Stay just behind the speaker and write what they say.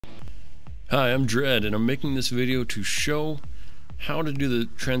Hi, I'm Dread, and I'm making this video to show how to do the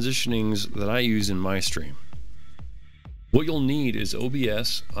transitionings that I use in my stream. What you'll need is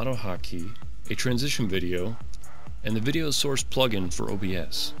OBS Autohotkey, a transition video, and the video source plugin for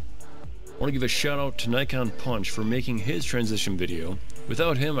OBS. I want to give a shout out to Nikon Punch for making his transition video.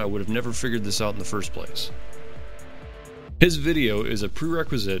 Without him, I would have never figured this out in the first place. His video is a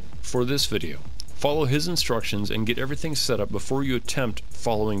prerequisite for this video. Follow his instructions and get everything set up before you attempt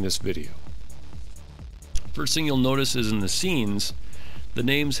following this video. First thing you'll notice is in the scenes, the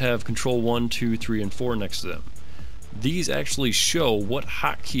names have control 1, 2, 3, and 4 next to them. These actually show what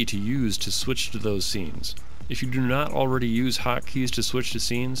hotkey to use to switch to those scenes. If you do not already use hotkeys to switch to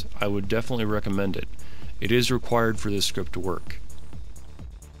scenes, I would definitely recommend it. It is required for this script to work.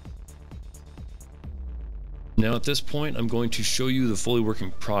 Now at this point, I'm going to show you the fully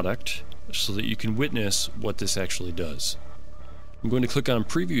working product so that you can witness what this actually does. I'm going to click on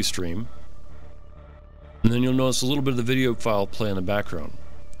Preview Stream, and then you'll notice a little bit of the video file play in the background.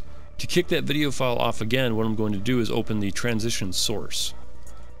 To kick that video file off again, what I'm going to do is open the transition source.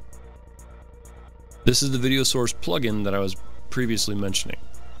 This is the video source plugin that I was previously mentioning.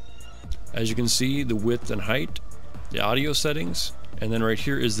 As you can see, the width and height, the audio settings, and then right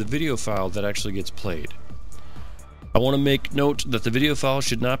here is the video file that actually gets played. I want to make note that the video file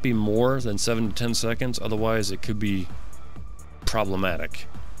should not be more than 7 to 10 seconds, otherwise it could be problematic.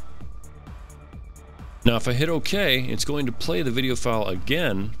 Now if I hit OK, it's going to play the video file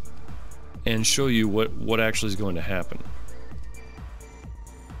again and show you what actually is going to happen.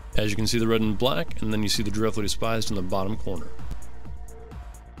 As you can see, the red and black, and then you see the directly despised in the bottom corner.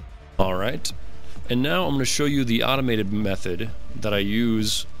 Alright, and now I'm going to show you the automated method that I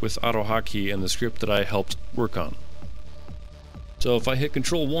use with Autohotkey and the script that I helped work on. So if I hit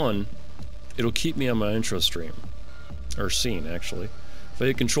Control 1, it'll keep me on my intro stream, or scene actually. If I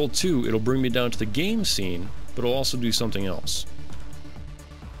hit Control 2, it'll bring me down to the game scene, but it'll also do something else.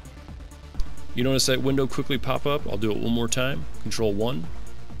 You notice that window quickly pop up? I'll do it one more time. Control 1,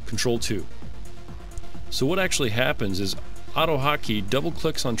 Control 2. So what actually happens is Autohotkey double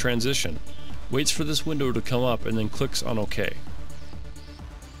clicks on transition, waits for this window to come up, and then clicks on OK.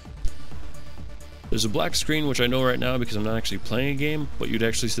 There's a black screen, which I know right now because I'm not actually playing a game, but you'd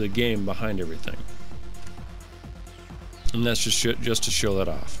actually see the game behind everything. And that's just to show that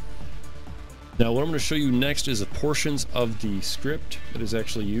off. Now what I'm going to show you next is the portions of the script that is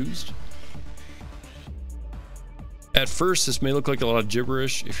actually used. At first this may look like a lot of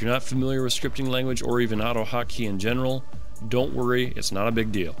gibberish. If you're not familiar with scripting language or even Autohotkey in general, don't worry, it's not a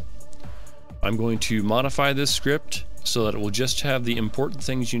big deal. I'm going to modify this script so that it will just have the important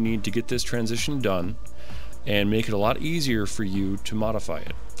things you need to get this transition done and make it a lot easier for you to modify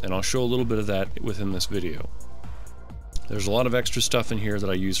it. And I'll show a little bit of that within this video. There's a lot of extra stuff in here that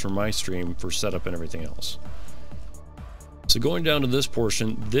I use for my stream for setup and everything else. So going down to this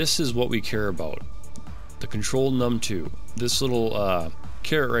portion, this is what we care about. The control num2. This little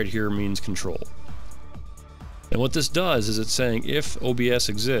caret right here means control. And what this does is it's saying if OBS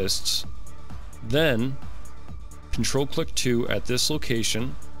exists, then control click 2 at this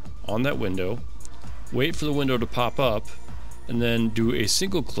location on that window, wait for the window to pop up, and then do a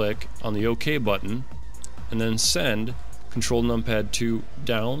single click on the OK button, and then send control numpad 2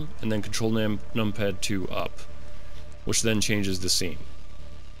 down, and then control numpad 2 up, which then changes the scene.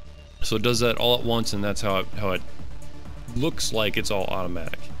 So it does that all at once, and that's how it looks like it's all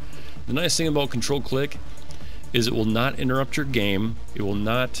automatic. The nice thing about control click is it will not interrupt your game, it will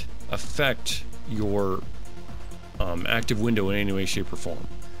not affect your active window in any way, shape, or form.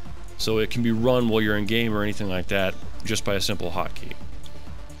 So it can be run while you're in game or anything like that just by a simple hotkey.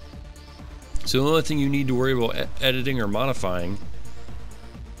 So the only thing you need to worry about editing or modifying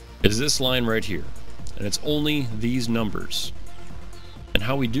is this line right here, and it's only these numbers. And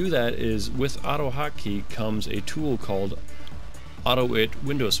how we do that is with Autohotkey comes a tool called AutoIt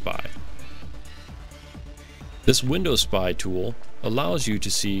Window Spy. This Window Spy tool allows you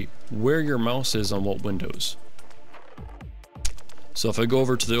to see where your mouse is on what windows. So if I go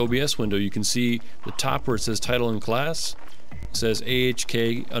over to the OBS window, you can see the top where it says title and class. It says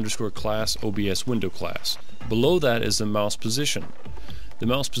AHK_class OBS window class. Below that is the mouse position. The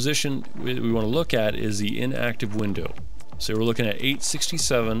mouse position we want to look at is the inactive window. So we're looking at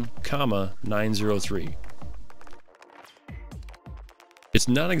 867,903. It's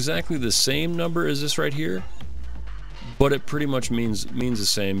not exactly the same number as this right here, but it pretty much means the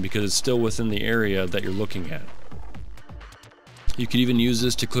same because it's still within the area that you're looking at. You could even use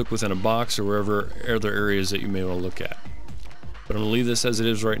this to click within a box or wherever other areas that you may want to look at. But I'm going to leave this as it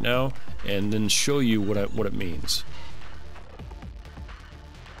is right now and then show you what it means.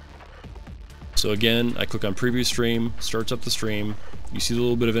 So again, I click on Preview Stream, starts up the stream, you see the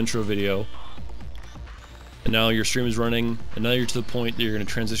little bit of intro video, and now your stream is running, and now you're to the point that you're going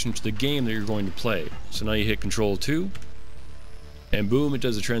to transition to the game that you're going to play. So now you hit Control 2, and boom, it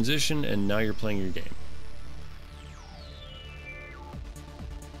does a transition, and now you're playing your game.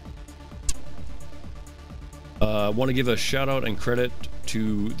 I want to give a shout out and credit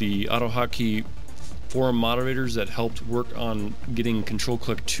to the Autohotkey forum moderators that helped work on getting Control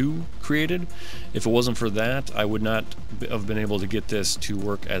Click 2 created. If it wasn't for that, I would not have been able to get this to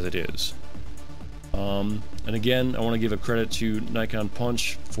work as it is. And again, I want to give a credit to Nikon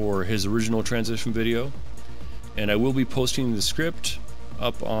Punch for his original transition video. And I will be posting the script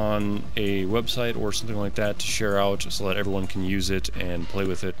up on a website or something like that to share out so that everyone can use it and play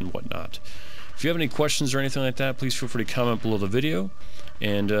with it and whatnot. If you have any questions or anything like that, please feel free to comment below the video.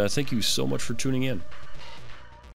 And thank you so much for tuning in.